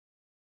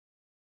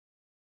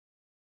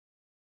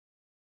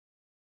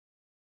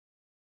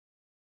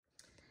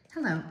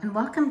Hello and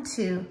welcome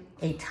to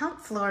a top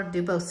floor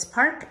Duboce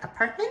Park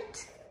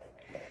apartment.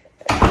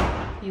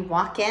 You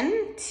walk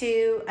in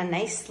to a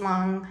nice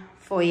long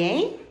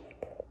foyer.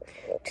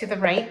 To the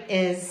right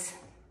is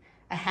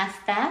a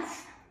half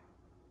bath.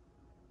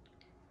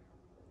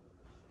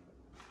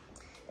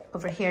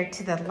 Over here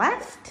to the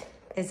left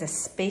is a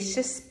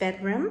spacious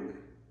bedroom.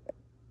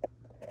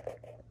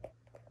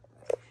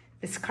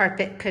 This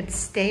carpet could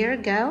stay or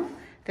go.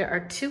 There are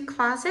two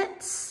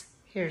closets.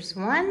 Here's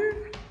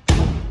one.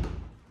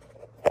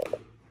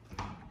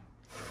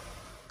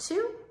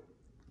 Two.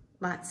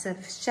 Lots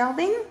of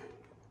shelving.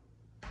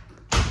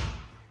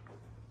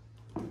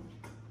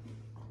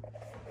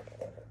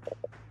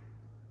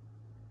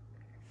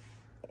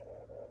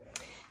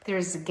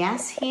 There's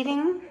gas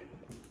heating.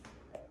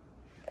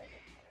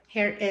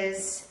 Here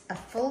is a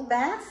full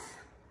bath.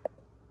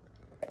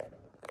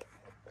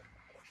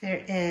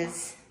 There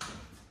is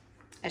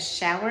a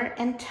shower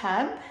and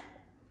tub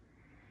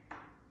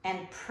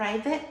and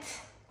private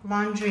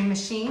laundry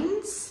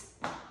machines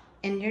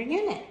in your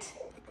unit.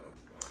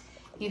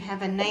 You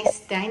have a nice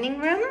dining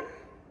room,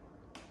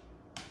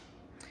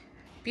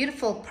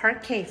 beautiful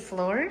parquet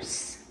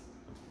floors.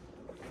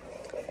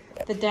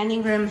 The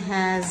dining room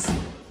has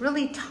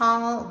really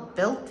tall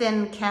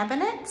built-in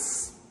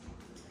cabinets,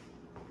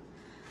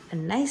 a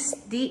nice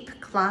deep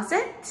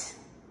closet,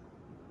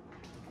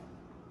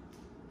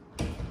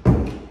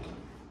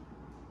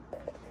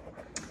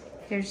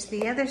 here's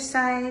the other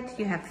side.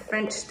 You have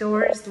French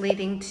doors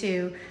leading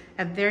to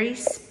a very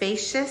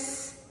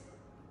spacious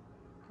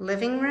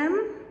living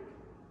room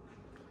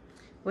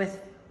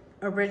with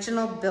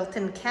original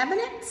built-in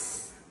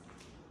cabinets.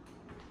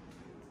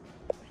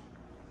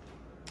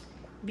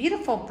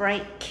 Beautiful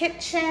bright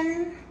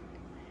kitchen.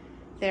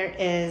 There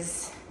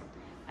is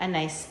a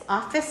nice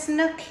office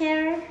nook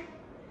here,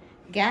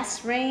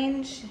 gas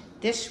range,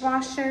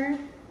 dishwasher,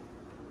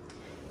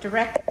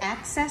 direct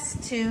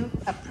access to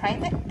a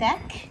private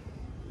deck.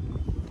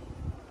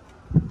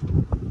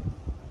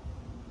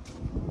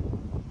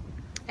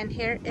 And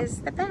here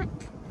is the back.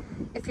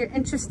 If you're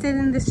interested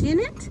in this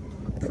unit,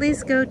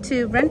 please go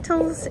to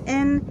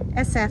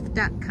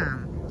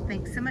rentalsnsf.com.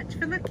 Thanks so much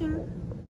for looking.